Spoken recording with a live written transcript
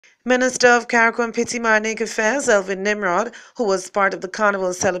Minister of Carriacou and Petite Martinique Affairs, Elvin Nimrod, who was part of the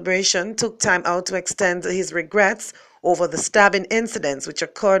carnival celebration, took time out to extend his regrets over the stabbing incidents which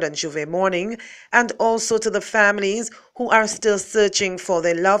occurred on Juve morning, and also to the families who are still searching for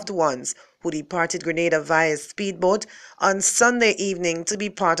their loved ones who departed Grenada via speedboat on Sunday evening to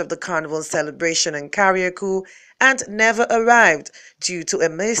be part of the carnival celebration in Carriacou and never arrived due to a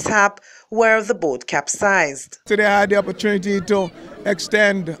mishap where the boat capsized. Today I had the opportunity to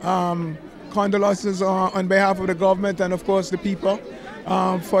extend condolences on behalf of the government and of course the people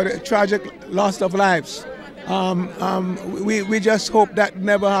for the tragic loss of lives. We just hope that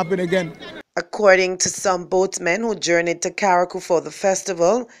never happen again. According to some boatmen who journeyed to Carriacou for the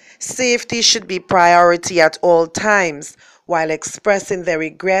festival, safety should be priority at all times, while expressing their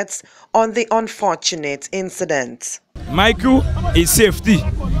regrets on the unfortunate incident. My crew is safety.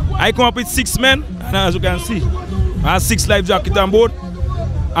 I come up with 6 men, and as you can see, I have 6 life jackets on board.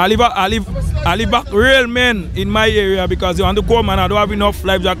 I live back real men in my area because they want to come and I don't have enough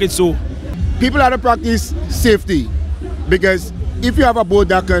life jackets. So people have to practice safety, because if you have a boat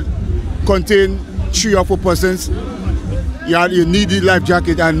that could contain 3 or 4 persons, you need the life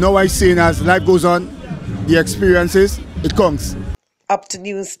jacket. And now I'm saying as life goes on, the experiences, it comes. Up to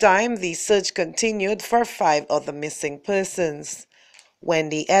news time, the search continued for 5 other missing persons.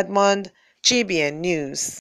 Wendy Edmond, GBN News.